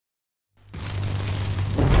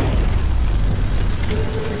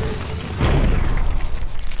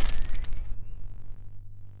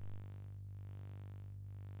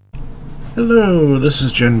Hello, this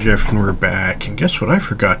is Gen Jeff and we're back, and guess what I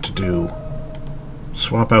forgot to do?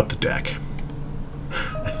 Swap out the deck.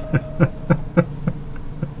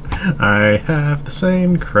 I have the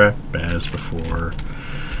same crap as before.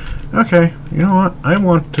 Okay, you know what? I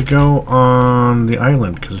want to go on the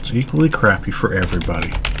island because it's equally crappy for everybody.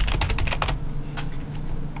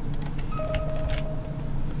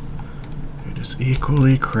 It is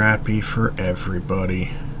equally crappy for everybody.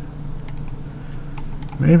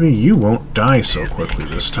 Maybe you won't die so quickly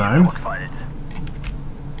this time.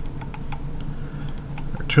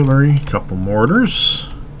 Artillery, couple mortars.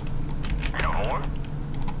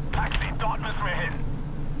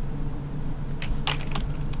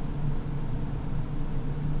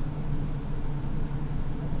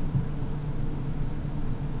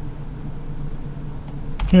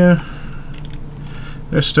 Yeah.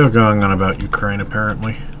 They're still going on about Ukraine,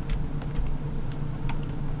 apparently.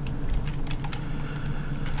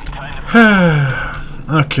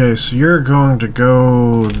 Okay, so you're going to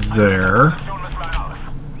go there.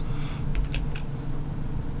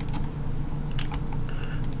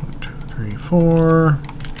 One, two, three, four.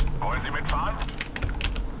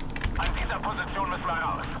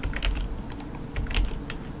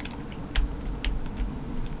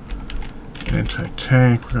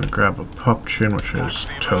 Anti-tank. We're going to grab a Pupchin, which is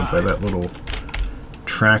towed by that little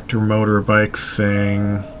tractor motorbike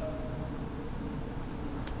thing.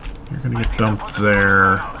 You're gonna get dumped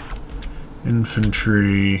there.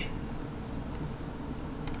 Infantry.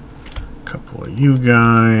 A couple of you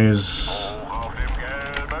guys.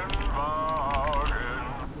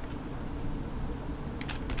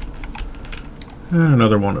 And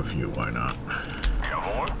another one of you, why not?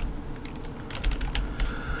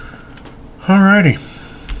 Alrighty.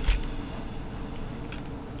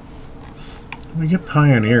 We get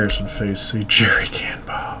pioneers in phase C jerry can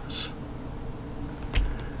bombs.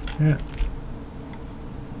 Yeah.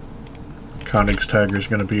 Königstiger's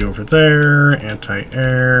going to be over there.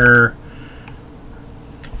 Anti-air.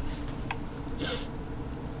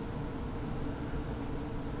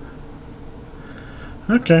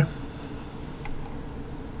 Okay.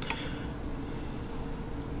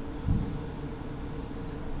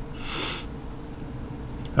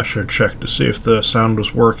 I should check to see if the sound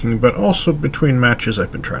was working, but also between matches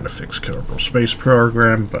I've been trying to fix Kerbal Space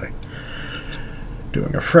Program by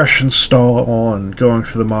doing a fresh install and going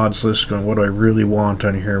through the mods list, going what do I really want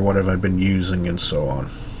on here, what have I been using, and so on.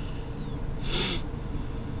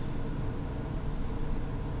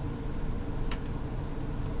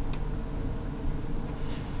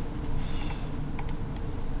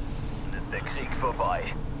 Ist der Krieg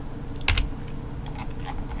vorbei?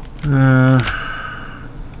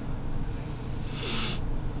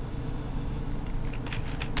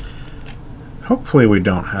 Hopefully we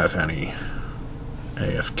don't have any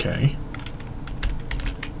AFK.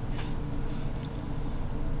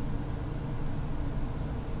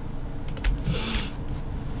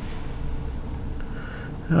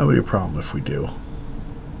 That'll be a problem if we do.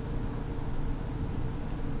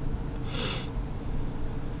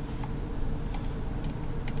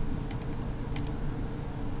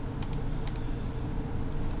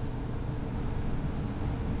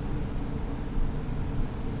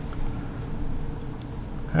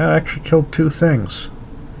 That actually killed two things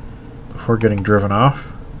before getting driven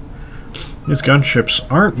off. These gunships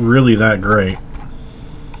aren't really that great.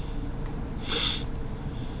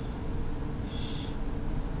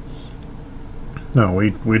 No,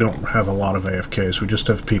 we don't have a lot of AFKs. We just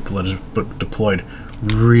have people that have deployed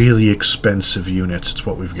really expensive units. It's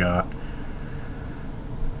what we've got.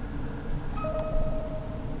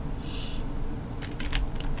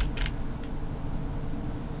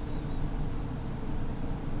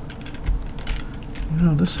 You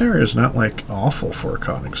know, this area is not, like, awful for a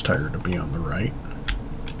Königstiger to be on the right.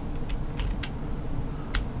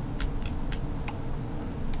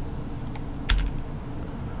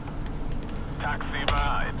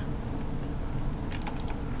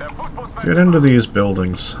 Get into these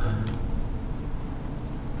buildings.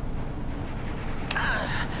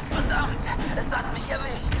 Verdammt, es hat mich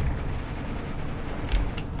erwischt.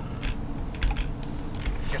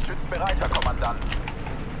 Geschützbereit, Herr Kommandant.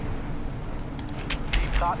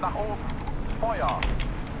 Grad nach oben. Feuer.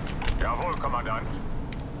 Jawohl, Kommandant.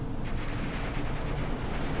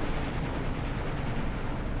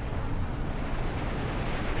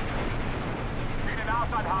 Zieh den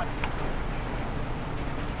Arsch an Hand.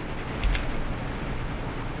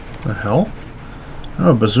 The hell?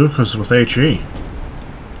 Oh, bazookas with HE.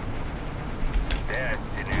 Der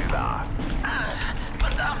ist hinüber.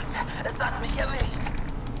 Verdammt, es hat mich erwischt.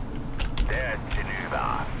 Der ist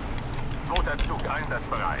hinüber. Zweiter Zug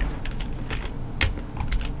einsatzbereit.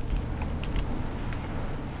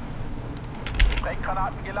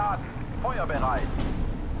 Sprenggranaten geladen. Feuerbereit.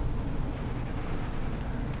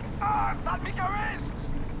 Ah, es hat mich erwischt!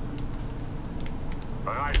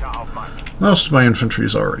 Bereiter Hauptmann. Most of my infantry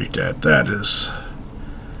is already dead. That is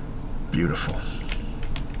beautiful.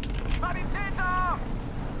 Sanitäter!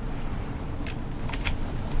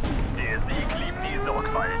 Der Sieg liebt die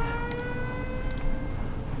Sorgfalt.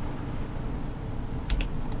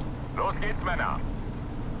 Los geht's, Männer.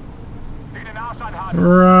 Zieh den Arsch an, Hand.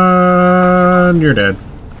 Run! You're dead.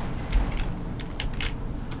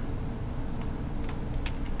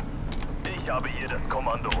 Ich habe hier das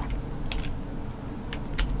Kommando.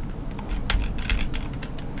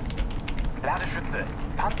 Ladeschütze.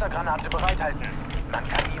 Panzergranate bereithalten. Man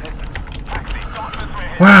kann nie wissen.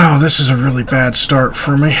 Wow, this is a really bad start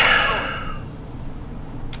for me.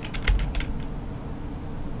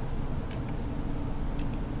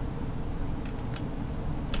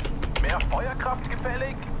 Mehr Feuerkraft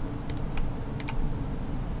gefällig?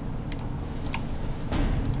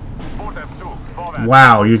 Zug, vorwärts.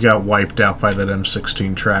 Wow, you got wiped out by that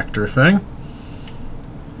M16 tractor thing.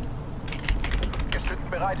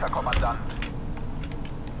 Geschützbereit, Herr Kommandant.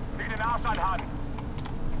 Zieh den Arsch an, Hand.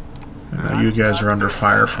 And now you guys are under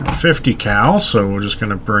fire from a 50 cal, so we're just going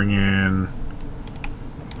to bring in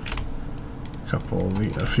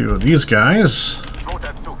a few of these guys.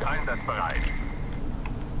 Zweiter Zug einsatzbereit.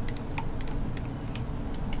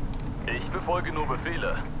 Ich befolge nur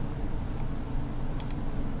Befehle.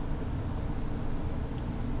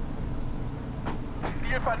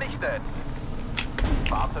 Ziel vernichtet.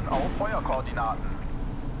 Warten auf Feuerkoordinaten.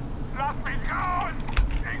 Lass mich raus!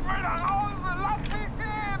 Ich will nach Hause! Lass mich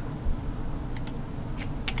gehen!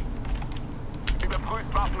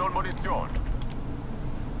 Überprüft Waffen und Munition.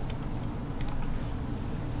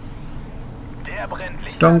 Der brennt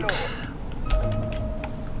lichterloh. Dunk.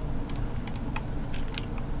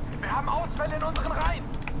 Wir haben Ausfälle in unseren Reihen.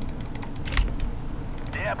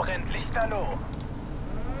 Der brennt lichterloh.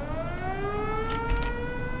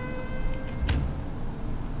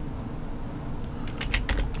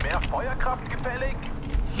 Mehr Feuerkraft gefällig?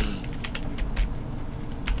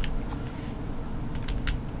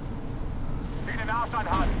 Zieh den Arsch an,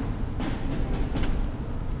 Hans.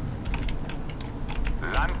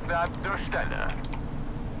 Lanzer zur Stelle.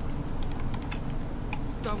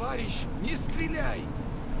 Товарищ, не стреляй!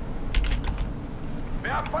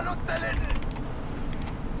 Wir haben Verluste erlitten.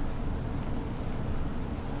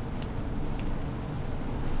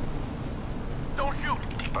 Don't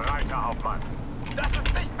shoot. Bereiter Hauptmann. Das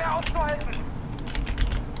ist nicht mehr auszuhalten.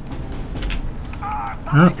 Ah,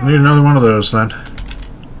 Oh, need another one of those then.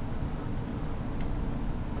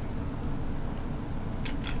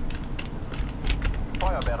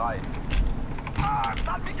 Feuer bereit. Ah, es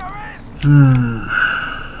hat mich erwischt.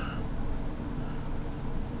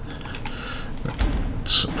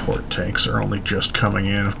 Support tanks are only just coming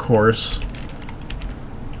in, of course.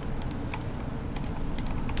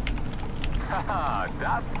 Haha,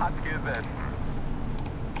 das hat gesessen.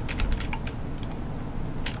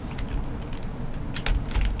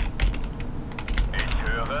 Ich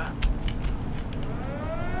höre.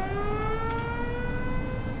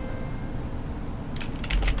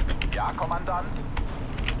 Ja, Kommandant.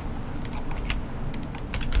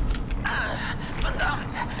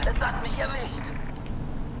 Verdammt, es hat mich erwischt.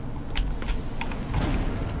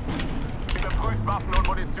 Überprüft Waffen und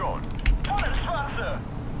Munition. Volle Schwarze!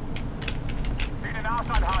 Zieh den Arsch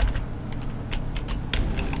an, Hans.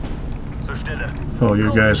 Zur Stelle. Pull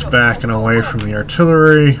you guys backing away from the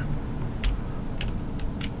artillery.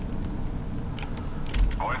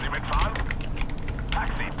 Wollen Sie mitfahren?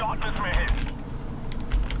 Taxi, dort müssen wir hin.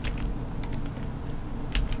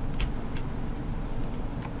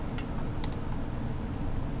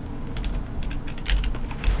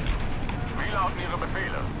 Wie lauten Ihre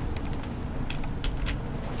Befehle?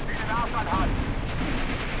 Zieh den Arsch an, Hans.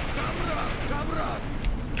 Камрад, камрад!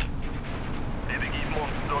 Wir begeben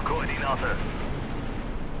uns zur Koordinate.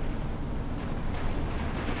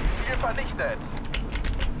 Ziel vernichtet.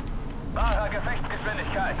 Wahrer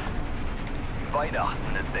Gefechtsgeschwindigkeit.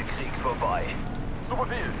 Weihnachten ist der Krieg vorbei. Zu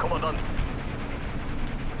Befehl, Kommandant.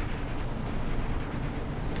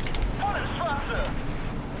 Volle Schwarze!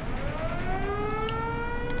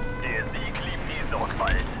 Der Sieg liebt die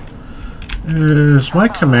Sorgfalt. Is my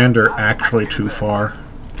commander actually too far?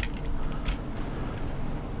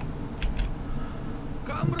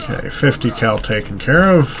 Okay, 50 cal taken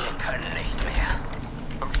care of. Können nicht mehr.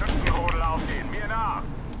 Zum Schützenrodel aufgehen, mir nach.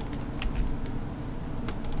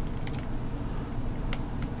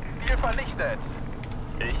 Ziel vernichtet.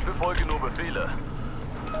 Ich befolge nur Befehle.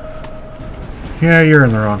 Yeah, you're in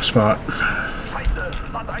the wrong spot. Scheiße,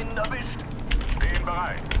 es hat einen erwischt. Bin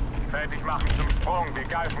bereit. Fertig machen zum Sprung, wir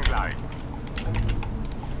greifen gleich.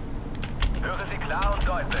 Höre Sie klar und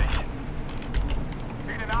deutlich.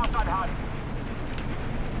 Zieh den Arsch an Hand.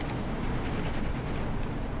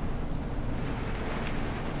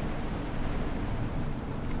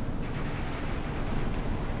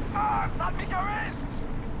 Ah, es hat mich erwischt!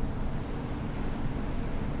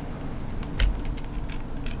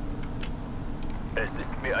 Es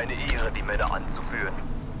ist mir eine Ehre, die Männer anzuführen.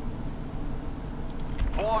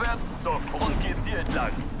 Vorwärts, zur Front geht's hier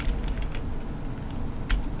entlang.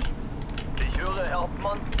 Ich höre, Herr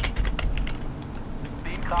Hauptmann.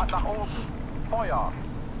 10 Grad nach oben. Feuer.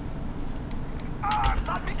 Ah, es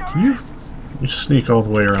hat mich You, erwischt! you sneak all the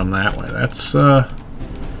way around that way. That's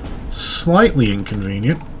slightly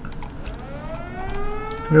inconvenient. Do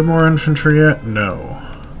we have more infantry yet? No.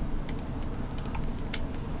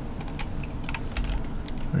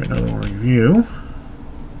 Another one of you.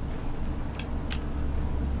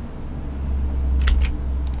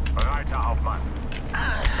 Bereit, Herr Hauptmann.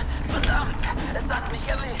 Verdammt, es hat mich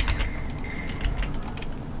erwischt.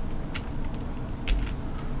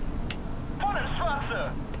 Volle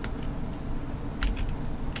Schwarze!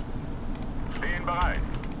 Stehen bereit.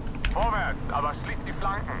 Vorwärts, aber schließt die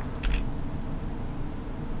Flanken.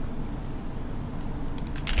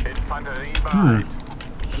 Infanterie bereit.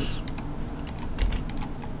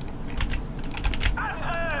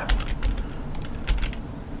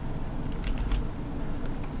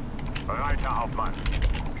 Bereit, Herr Hauptmann.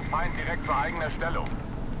 Feind direkt vor eigener Stellung.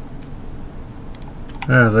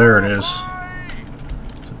 Ah, there it is.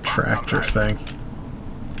 The tractor thing.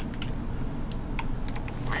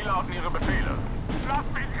 Wie lauten Ihre Befehle? Lass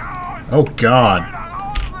mich raus! Oh God.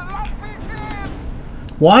 Lass mich gehen!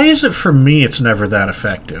 Why is it for me it's never that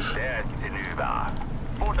effective? Der ist hinüber.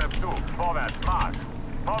 Zweiter Zug, vorwärts, Marsch.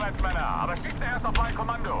 Vorwärts, Männer, aber schießt erst auf mein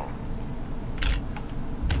Kommando.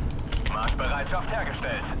 Marschbereitschaft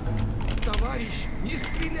hergestellt. Товарищ, не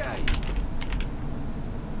стреляй!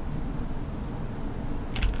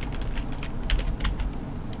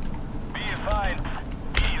 Viel Feind,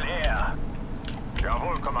 viel her.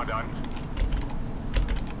 Jawohl, Kommandant.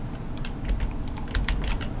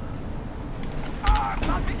 Ah, es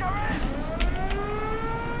hat mich erwischt!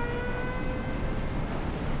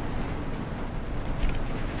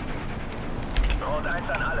 Rot 1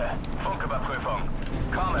 an alle. Funküberprüfung.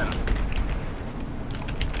 Kommen.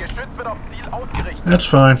 Geschütz wird auf Ziel ausgerichtet. That's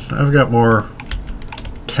fine. I've got more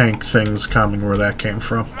tank things coming where that came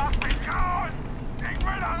from. Lass mich raus! Ich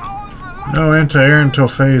will nach Hause! No anti-air until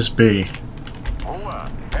phase B. Ruhe,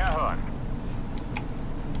 herhören.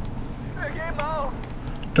 Wir geben auf.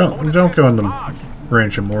 Don't go in the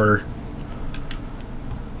range of mortar.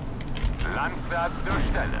 Lanzer zur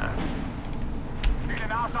Stelle. Zieh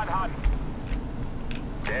den Arsch an Hand.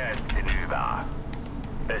 Der ist hinüber.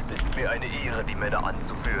 Es ist mir eine Ehre, die Männer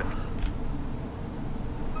anzuführen.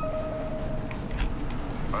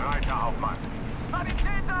 Bereit, Herr Hauptmann.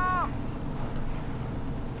 Sanitäter!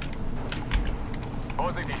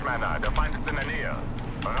 Vorsichtig, Männer, der Feind ist in der Nähe.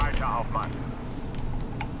 Bereit, Herr Hauptmann.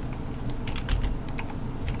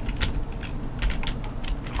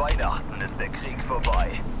 Weihnachten ist der Krieg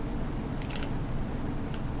vorbei.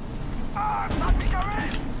 Ah, es hat mich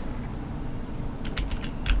erwischt!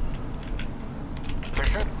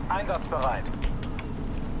 Geschütz einsatzbereit.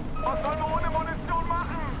 Was sollen wir ohne Munition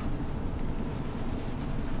machen?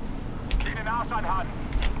 Zieh den Arsch an Hand.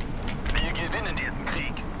 Wir gewinnen diesen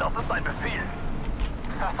Krieg. Das ist ein Befehl.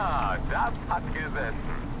 Haha, das hat gesessen.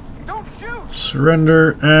 Don't shoot!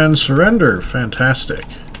 Surrender and surrender. Fantastic.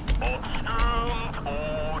 Ob stürmt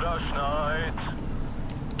oder schneit.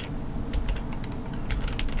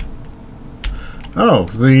 Oh,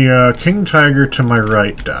 the King Tiger to my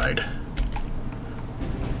right died.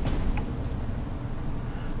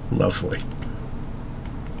 Lovely.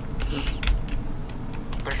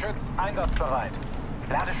 Geschütz einsatzbereit.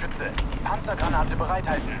 Ladeschütze. Panzergranate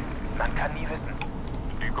bereithalten. Man kann nie wissen.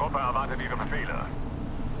 Die Gruppe erwartet ihre Befehle.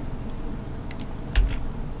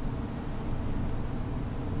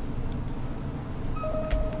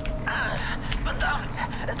 Verdammt,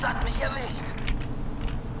 es hat mich erwischt.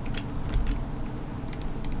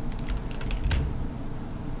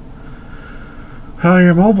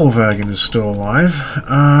 Your mobile wagon is still alive.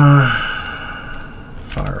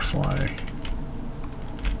 Firefly.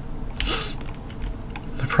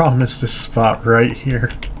 The problem is this spot right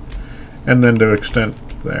here. And then to extend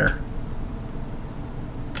there.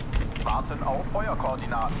 Warten auf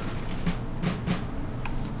Feuerkoordinaten.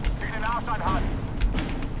 Zieh den Arsch an Hand.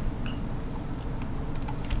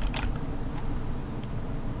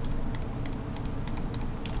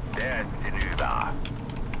 Der ist hinüber.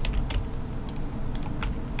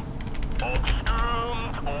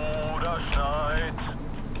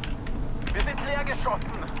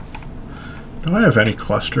 Do I have any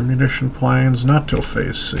cluster munition planes? Not till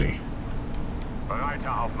Phase C. Bereit,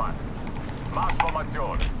 Herr Hauptmann.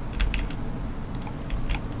 Marschformation.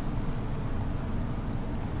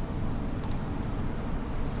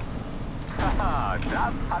 Haha,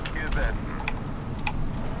 das hat gesessen.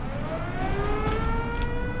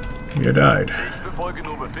 You died. Ich befolge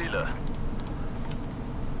nur Befehle.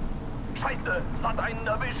 Scheiße, es hat einen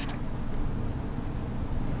erwischt.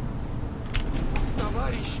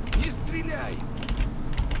 Товарищ, не стреляй!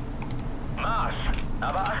 Marsch,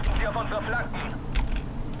 aber achten Sie auf unsere Flanken.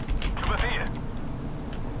 Zu Befehl.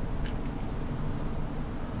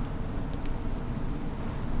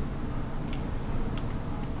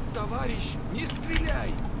 Товарищ, не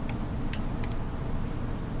стреляй!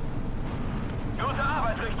 Gute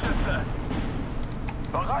Arbeit, Richtschütze.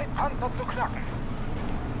 Bereit, Panzer zu knacken.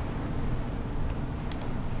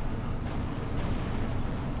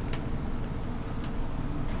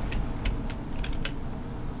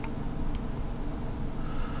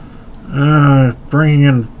 Bringing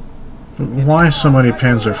in... Why so many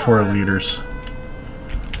Panzer IV leaders?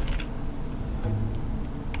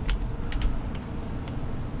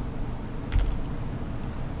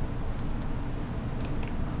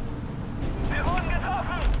 Wir wurden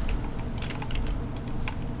getroffen.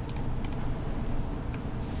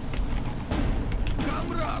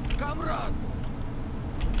 Камрад, камрад!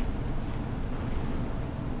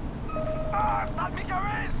 Ah, es hat mich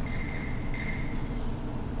erwischt!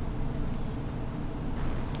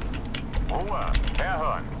 Ruhe,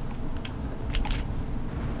 herhören!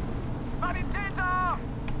 Sanitäter!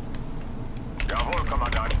 Jawohl,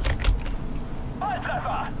 Kommandant!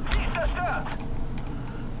 Volltreffer, sie zerstört.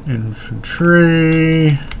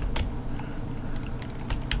 Infantry.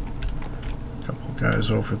 Couple guys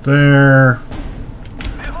over there.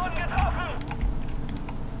 Wir wurden getroffen.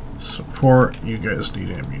 Support. You guys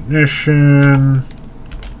need ammunition.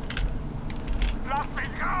 Lass mich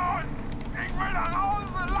raus! Ich will nach Hause!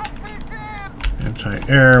 Lass mich gehen!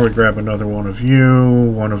 Anti-air. We grab another one of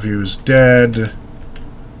you. One of you is dead.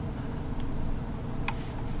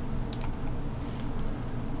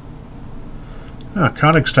 Ah,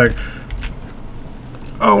 Koenigsegg.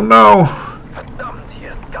 Oh no! Verdammt,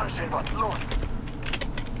 hier ist ganz schön was los.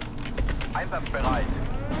 Einsatzbereit.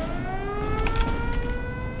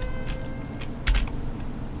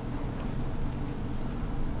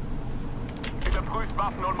 Überprüft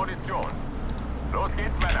Waffen und Munition. Los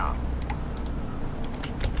geht's, Männer.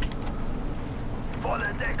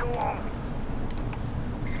 Volle Deckung.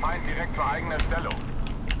 Feind direkt zur eigenen Stellung.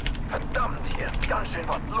 Verdammt, hier ist ganz schön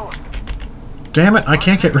was los. Damn it, I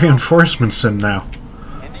can't get reinforcements in now.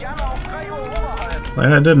 Indianer auf 3 Uhr Oberhalb. Like,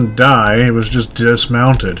 that didn't die, it was just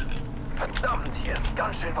dismounted. Verdammt, hier ist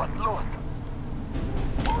ganz schön was los.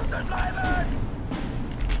 Unten bleiben!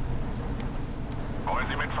 Wollen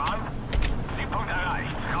Sie mitfahren? Siegpunkt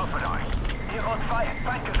erreicht. Raus mit euch. Hero 2,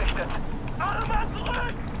 Feind gesichtet. Alle Mann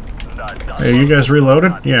zurück! Na, das Hey, you guys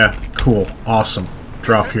reloaded? Yeah, cool, awesome.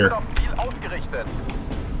 Drop Wir here. sind auf Ziel ausgerichtet.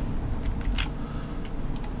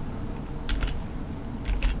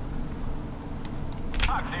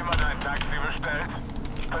 Hat jemand ein Taxi bestellt?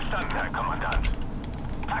 Verstanden, Herr Kommandant.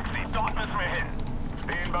 Taxi, dort müssen wir hin.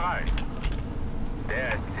 Stehen bereit.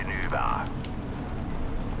 Der ist hinüber.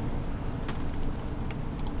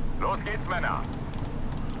 Los geht's, Männer.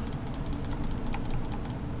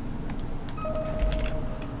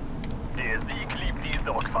 Der Sieg liebt die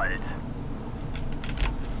Sorgfalt.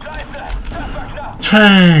 Scheiße, das war knapp.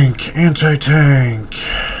 Tank! Anti-tank!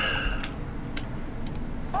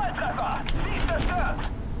 Volltreffer, sie zerstört.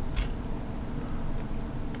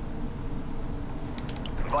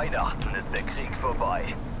 Weihnachten ist der Krieg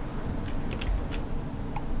vorbei.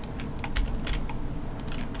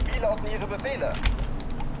 Wie lauten Ihre Befehle?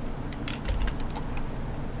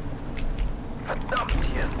 Verdammt,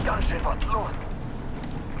 hier ist ganz schön was los.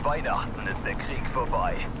 Weihnachten ist der Krieg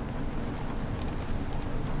vorbei.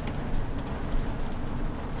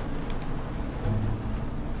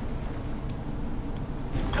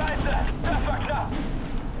 Scheiße, das war knapp.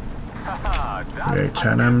 Haha, das Okay, hat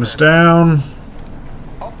 10 M's gesessen. down.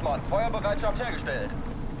 Hauptmann, Feuerbereitschaft hergestellt.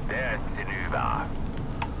 Der ist hinüber.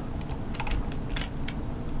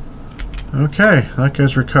 Okay, that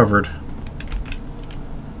guy's recovered.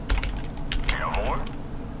 Jawohl.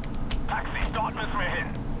 Taxi, dort müssen wir hin.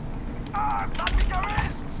 Ah, es hat mich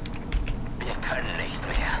erwischt. Wir können nicht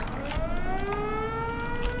mehr.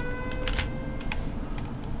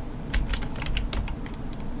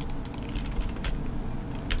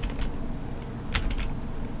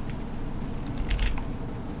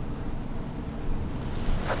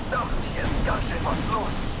 Verdammt, hier ist ganz schön was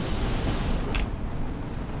los.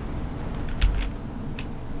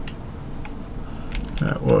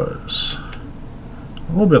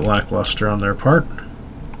 A little bit lackluster on their part.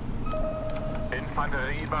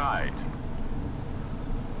 Infanterie bereit.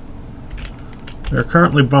 They're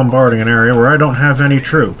currently bombarding an area where I don't have any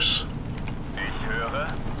troops. Ich höre.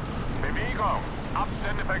 Bewegung.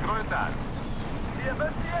 Abstände vergrößern. Wir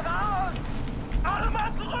müssen hier raus! Alle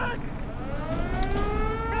mal zurück!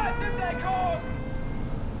 Bleibt in Deckung!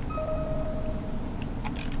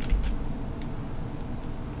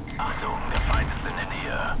 Achtung, der Feind ist in der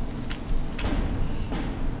Nähe.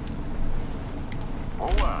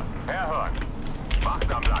 Ruhe. Herhören.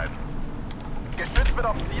 Wachsam bleiben. Geschütz wird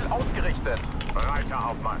auf Ziel ausgerichtet. Bereiter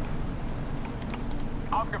Hauptmann.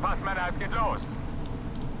 Aufgepasst, Männer, es geht los.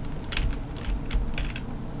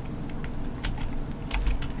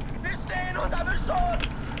 Wir stehen unter Beschuss!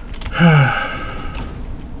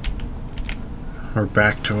 We're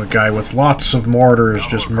back to a guy with lots of mortars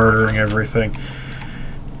just murdering everything.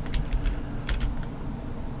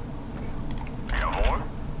 Jawohl.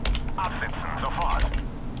 Absitzen, sofort.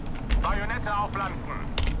 Bajonette aufpflanzen.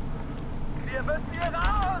 Wir müssen hier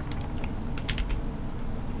raus!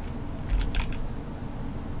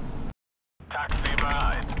 Taxi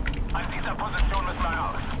bereit. An dieser Position müssen wir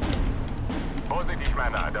raus. Vorsichtig,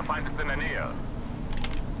 Männer, der Feind ist in der Nähe.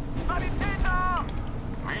 Sanitäter!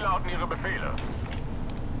 Wie lauten Ihre Befehle?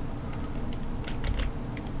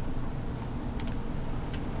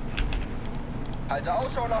 Halte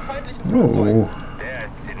Ausschau nach feindlichen Flugzeugen. Oh. Der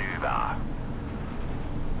ist hinüber.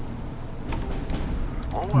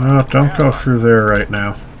 No, don't go through there right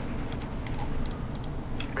now.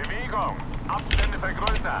 Bewegung. Abstände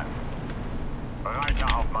vergrößern.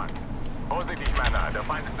 Bereiter Hauptmann. Vorsichtig, Männer, der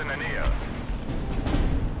Feind ist in der Nähe.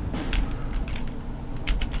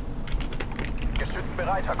 Geschütz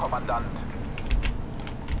bereit, Herr Kommandant.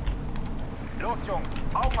 Los, Jungs,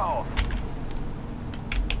 Augen auf!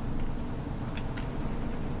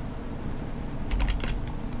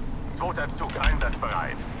 Zweiter Zug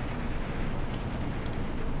einsatzbereit.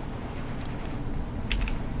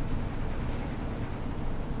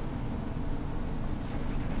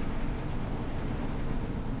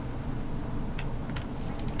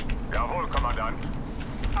 Jawohl, Kommandant.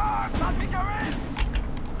 Ah, es hat mich erwischt!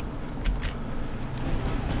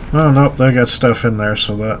 Oh, nope, they got stuff in there,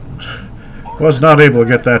 so that... Was not able to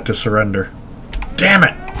get that to surrender. Damn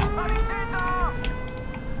it! Sanitäter!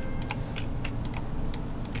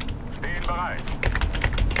 Stehen bereit.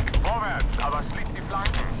 Vorwärts, aber schließt die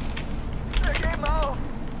Flanken. Wir geben auf!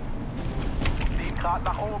 10 Grad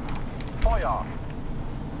nach oben. Feuer!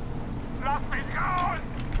 Lass mich raus!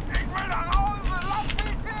 Ich will nach Hause! Lass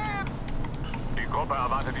mich gehen! Die Gruppe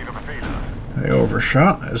erwartet Ihre Befehle. They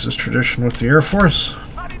overshot, as is tradition with the Air Force.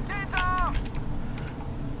 Sanitäter!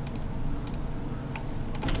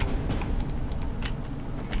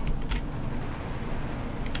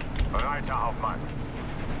 Bereiter Hauptmann.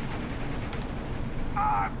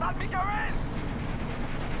 Ah, es hat mich erwischt!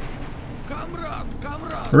 Камрад,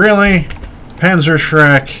 камрад! Really? Panzer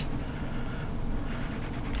Shrek?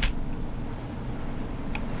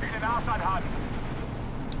 Zieh den Arsch an Hand.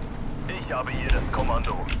 Ich habe hier das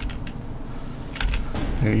Kommando.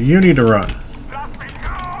 You need to run. Lass mich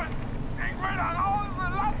raus! Ich will nach Hause!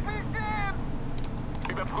 Lass mich gehen!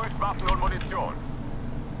 Überprüft Waffen und Munition.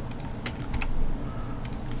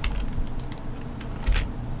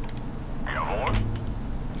 Jawohl.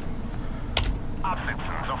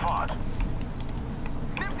 Absitzen, sofort.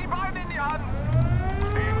 Nimm die Beine in die Hand!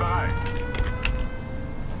 Stehen bereit.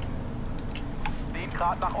 10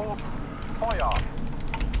 Grad nach oben. Feuer!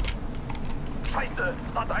 Scheiße,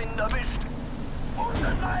 es hat einen erwischt!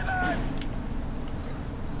 Unten bleiben!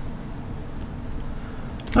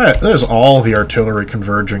 There's all the artillery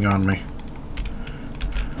converging on me.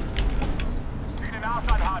 Zieh den Arsch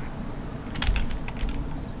an Hand.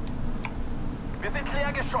 Wir sind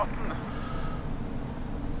leer geschossen!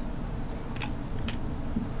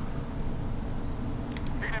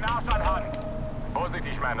 Zieh den Arsch an Hand.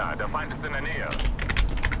 Vorsichtig, Männer, der Feind ist in der Nähe.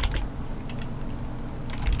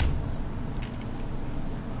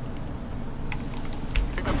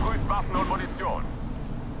 Überprüft Waffen und Munition.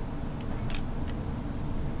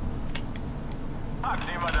 Hat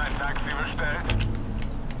jemand ein Taxi bestellt?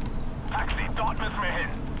 Taxi, dort müssen wir hin.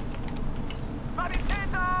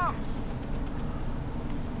 Sanitäter!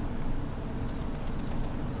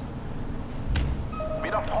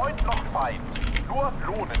 Weder Freund noch Feind. Nur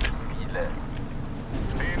lohnende Ziele.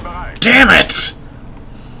 Stehen bereit. Damn it!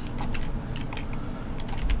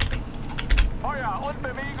 Feuer und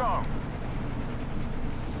Bewegung.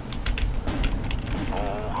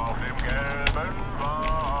 Hoch auf dem gelben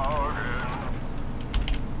Wagen.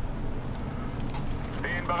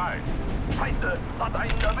 Stehen bereit. Scheiße, es hat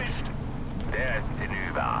einen erwischt! Der ist hinüber.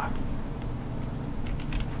 hinüber.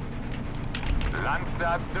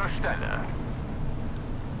 Lanzer zur Stelle.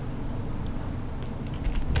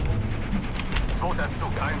 Zweiter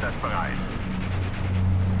Zug einsatzbereit.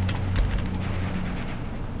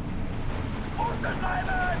 Unten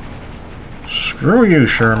bleiben! Screw you,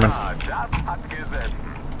 Sherman. Ah, das hat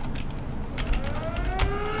gesessen.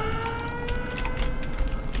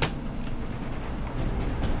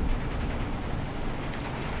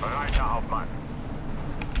 Breiter Hauptmann.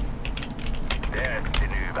 Der ist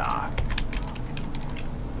hinüber.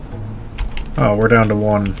 Oh, we're down to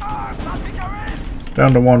one. Ah, es hat mich erwischt!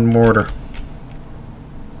 Down to one mortar.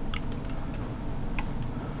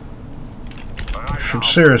 Should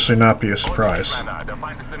seriously not be a surprise. Männer, der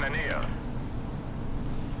Feind ist in der Nähe.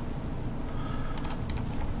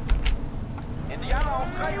 Indianer auf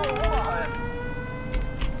 3 Uhr Oberhalb.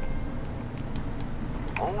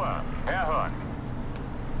 Ruhe, herhören.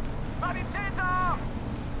 Sanitäter!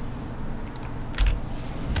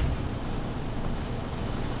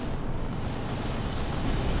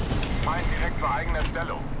 Feind direkt zur eigenen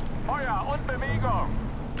Stellung. Feuer und Bewegung.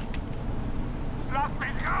 Lass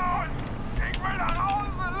mich raus! Ich will nach Hause!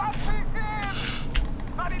 Lass mich gehen!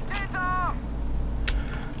 Sanitäter!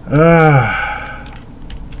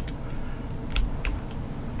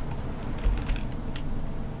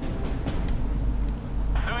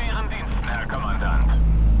 Zu Ihren Diensten, Herr Kommandant.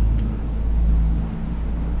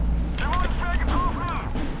 Sie wurden schwer getroffen!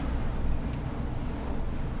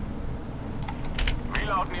 Wie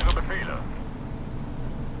lauten Ihre Befehle?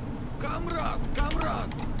 Камрад, камрад!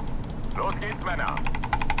 Los geht's, Männer!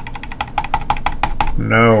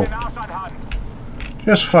 No. Den Arsch an Hand!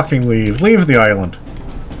 Just fucking leave. Leave the island.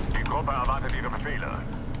 Die Gruppe erwartet Ihre Befehle.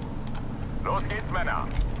 Los geht's, Männer!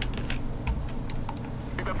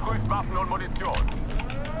 Überprüft Waffen und Munition.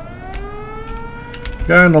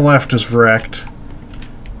 Guy on the left is wrecked.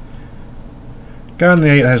 Guy on the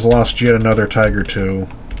 8 has lost yet another Tiger 2.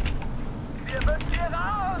 Wir müssen hier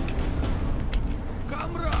raus!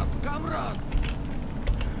 Камрад, камрад!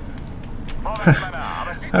 Vorwärts, Männer!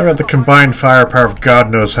 Aber schießt I've got the combined firepower of God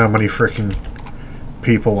knows how many freaking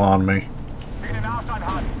people on me. Zieh den Arsch an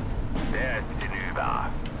Hand! Der ist hinüber.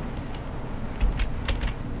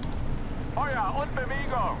 Feuer und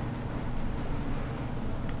Bewegung!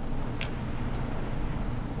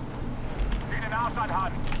 Zieh den Arsch an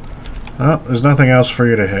Hand! Well, there's nothing else for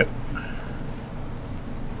you to hit.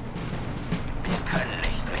 Wir können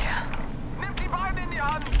nicht mehr. Nimm die Beine in die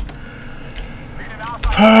Hand! Zieh den Arsch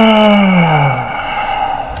an Hand!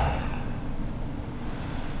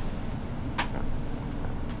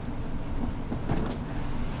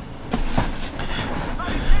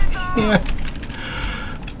 Yeah.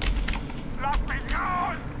 Lass mich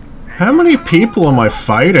raus! How many people am I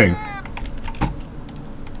fighting?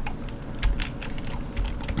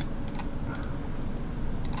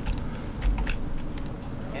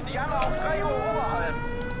 Indianer auf 3 Uhr oberhalb!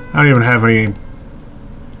 I don't even have any...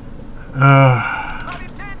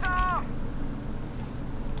 Sanitäter!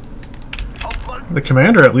 Hauptmann! The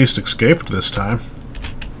commander at least escaped this time.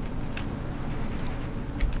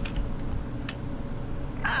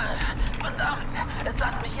 Verdammt, es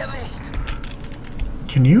hat mich erwischt.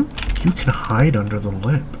 Can you? You can hide under the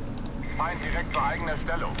lip. Feind direkt zur eigenen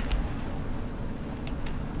Stellung.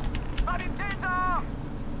 Sanitäter!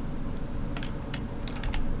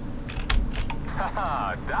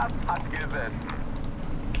 Haha, das hat gesessen.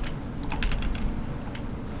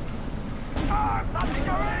 Ah, es hat mich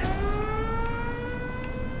erwischt!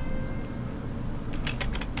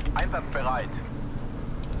 Einsatzbereit.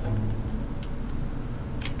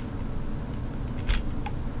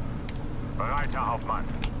 Breiter Hauptmann.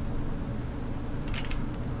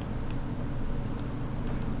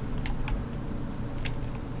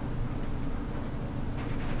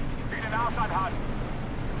 Zieh den Arsch an Hand.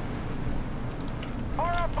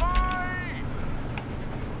 Feuer frei!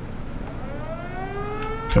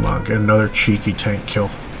 Come on, get another cheeky tank kill.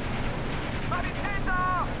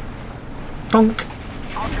 Sanitäter! Thunk.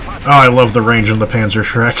 Aufgepasst! Oh, I love the range on the Panzer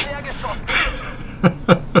Shrek. Leer geschossen!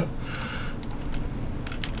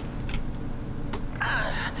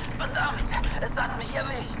 Verdammt, es hat mich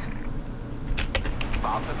erwischt.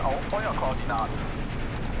 Wartet auf Feuerkoordinaten.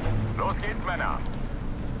 Los geht's, Männer.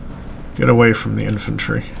 Get away from the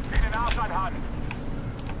infantry. Zieh den Arsch an Hand.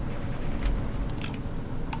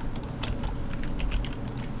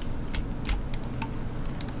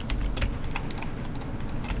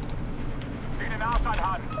 Zieh den Arsch an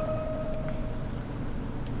Hand.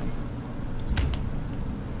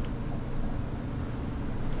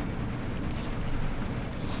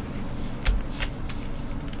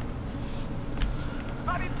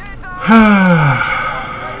 Sanitäter!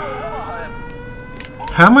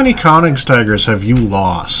 How many Königstigers have you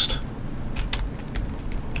lost?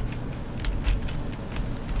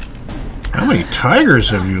 How many tigers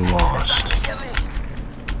have you lost?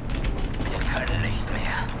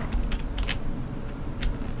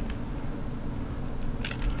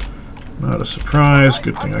 Not a surprise.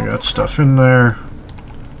 Good thing I got stuff in there.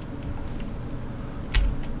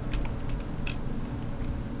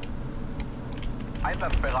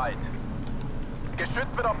 Einsatzbereit.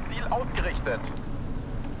 Geschütz wird auf Ziel ausgerichtet.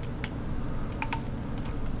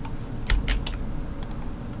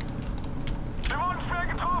 Wir wurden schwer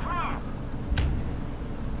getroffen!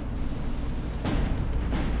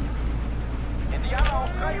 Indianer auf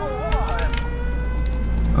 3 Uhr Oberhalb.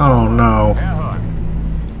 Oh no. Erhört.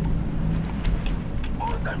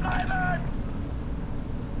 Unten bleiben!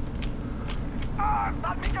 Ah, es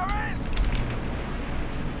hat mich erwischt!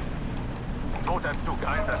 Zweiter Zug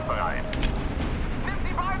einsatzbereit. Nimm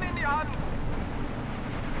die Beine in die Hand!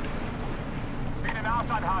 Zieh den Arsch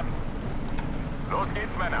an, Hans. Los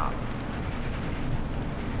geht's, Männer.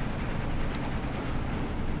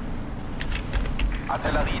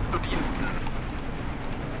 Artillerie zu Diensten.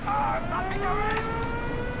 Ah, es hat mich erwischt!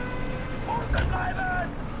 Unten bleiben!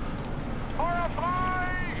 Feuer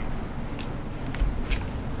frei!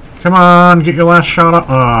 Come on, get your last shot up.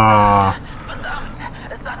 Ah. Verdammt,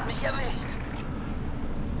 es hat mich erwischt.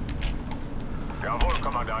 Jawohl,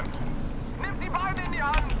 Kommandant. Nimm die Beine in die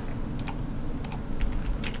Hand!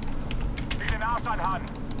 Zieh den Arsch an,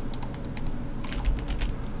 Hans.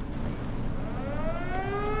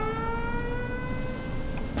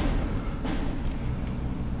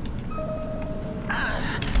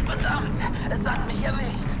 Verdammt, es hat mich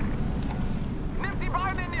erwischt. Nimm die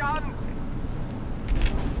Beine in die Hand!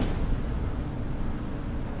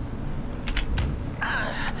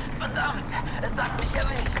 Verdammt, es hat mich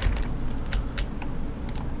erwischt.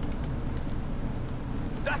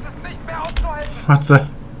 Das ist nicht mehr auszuhalten. What the?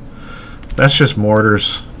 That's just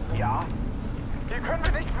mortars. Ja. Hier können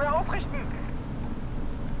wir nichts mehr ausrichten.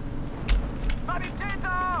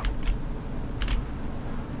 Sanitäter!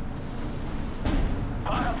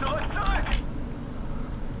 Fahrer, zurück, zurück!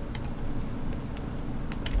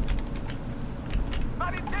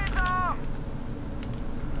 Sanitäter!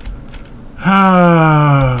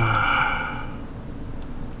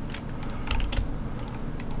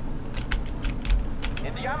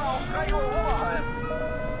 Indianer auf 3 Uhr oberhalb.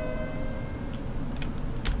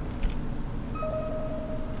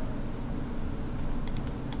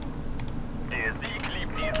 Der Sieg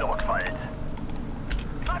liebt die Sorgfalt.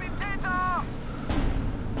 Sanitäter!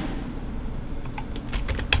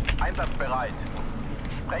 Einsatzbereit.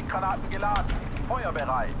 Sprenggranaten geladen.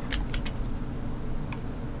 Feuerbereit.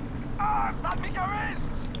 Ah, es hat mich erwischt!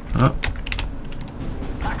 Oh.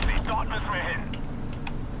 Taxi, dort müssen wir hin!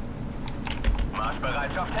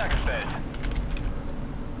 Marschbereitschaft hergestellt.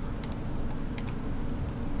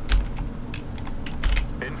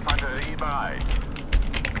 Infanterie bereit.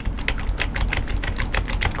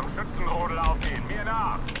 Zum Schützenrodel aufgehen, mir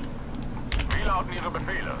nach! Wie lauten Ihre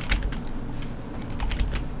Befehle?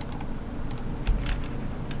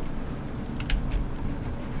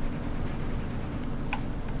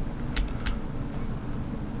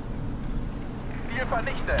 Ziel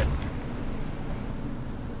vernichtet.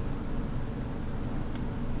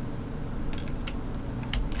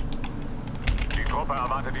 Die Truppe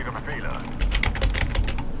erwartet Ihre Befehle.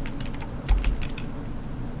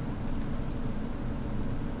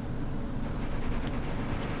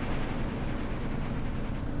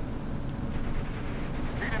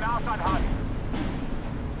 Zieh den Arsch an, Hans.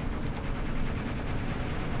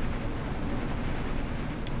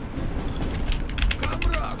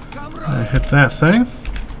 I hit that thing.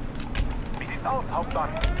 Wie sieht's aus, Hauptmann?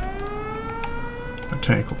 The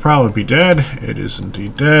tank will probably be dead. It is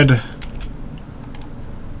indeed dead.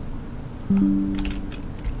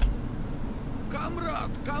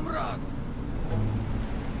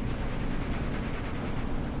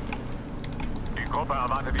 Die Gruppe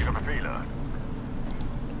erwartet Ihre Befehle.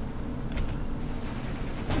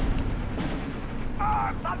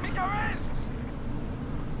 Ah, es hat mich erwischt!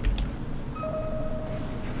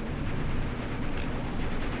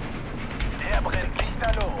 Der brennt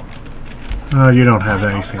lichterloh. Oh, you don't have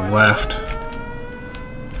anything left.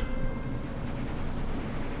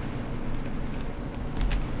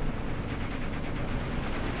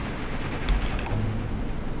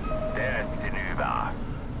 Der ist hinüber.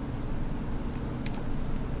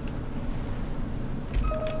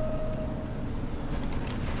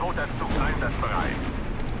 Zweiter Zug einsatzbereit.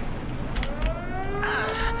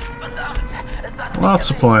 Verdammt, es hat mich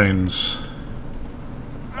Lots of erwischt. planes.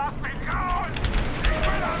 Lass mich raus! Ich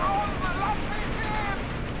will nach Hause! Lass mich gehen!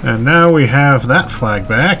 And now we have that flag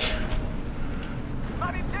back.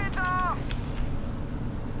 Sanitäter!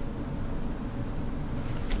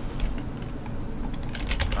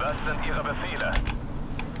 Was sind Ihre Befehle?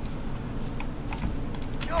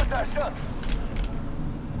 Guter Schuss.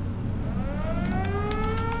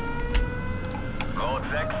 Rot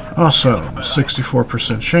 6. Also,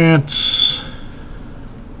 64% chance.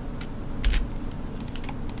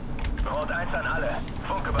 Rot 1 an alle.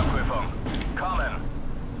 Funküberprüfung. Kommen.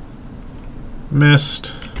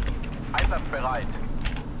 Missed. Einsatzbereit.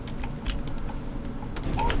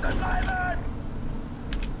 Unten bleiben.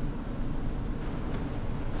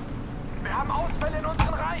 Wir haben Ausfälle in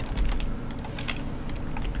unseren Reihen.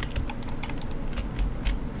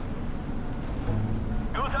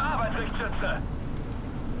 Gute Arbeit, Lichtschütze.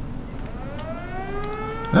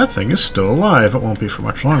 That thing is still alive. It won't be for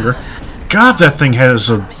much longer. God, that thing has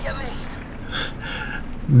a Mich erwischt.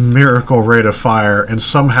 miracle rate of fire, and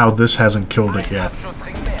somehow this hasn't killed it yet.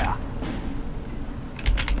 Abschussring mehr.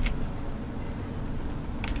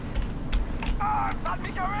 Ah, es hat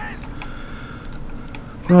mich erwischt.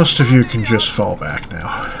 Most of you can just fall back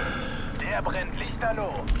now. Der brennt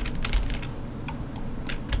lichterloh.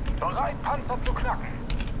 Bereit, Panzer zu knacken.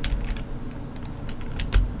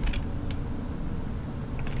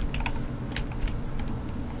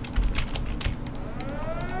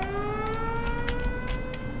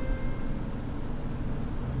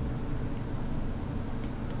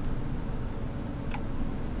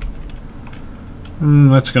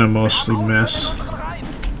 That's gonna mostly miss. In unseren Reihen.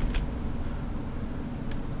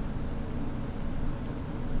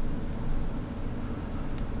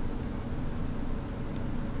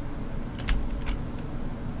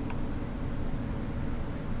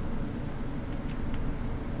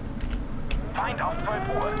 Feind auf 12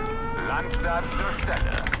 Uhr. Landsat zur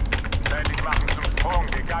Stelle. Fertig machen zum Sprung,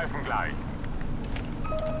 die greifen gleich.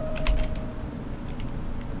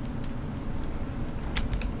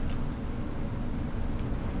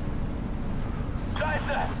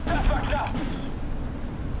 Scheiße, das war knapp.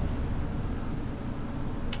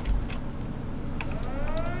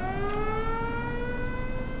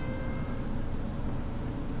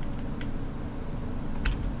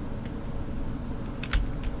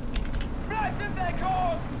 Bleibt in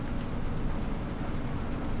Deckung.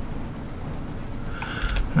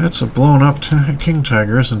 That's a blown up King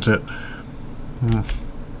Tiger, isn't it? Wir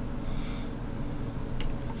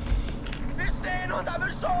stehen unter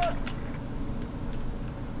Beschuss.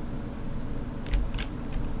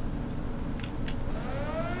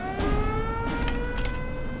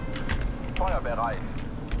 Feuer bereit.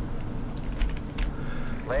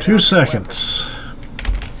 2 seconds.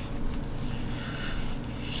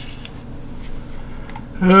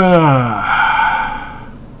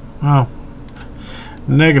 Well,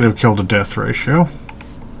 negative kill to death ratio.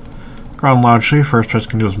 Chronologically, first person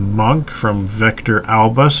can do is Monk from Vector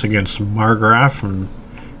Albus against Margraf from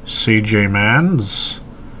CJ Mans.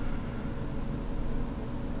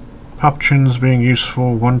 Popchins being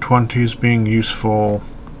useful, 120s being useful.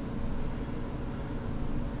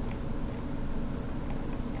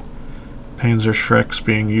 Panzer Shreks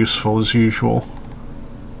being useful as usual.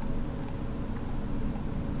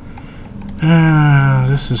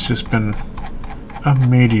 This has just been a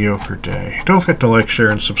mediocre day. Don't forget to like, share,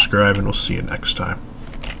 and subscribe, and we'll see you next time.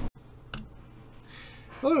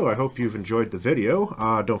 Hello, I hope you've enjoyed the video.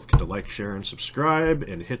 Don't forget to like, share, and subscribe,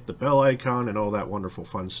 and hit the bell icon and all that wonderful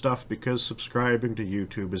fun stuff, because subscribing to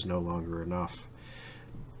YouTube is no longer enough.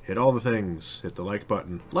 Hit all the things. Hit the like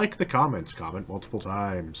button. Like the comments. Comment multiple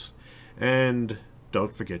times. And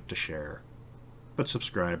don't forget to share. But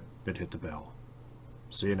subscribe and hit the bell.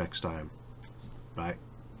 See you next time. Bye.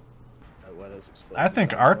 I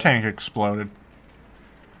think our tank exploded.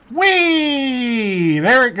 Whee!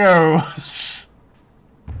 There it goes!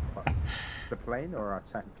 The plane or our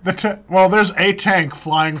tank? Well, there's a tank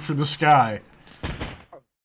flying through the sky.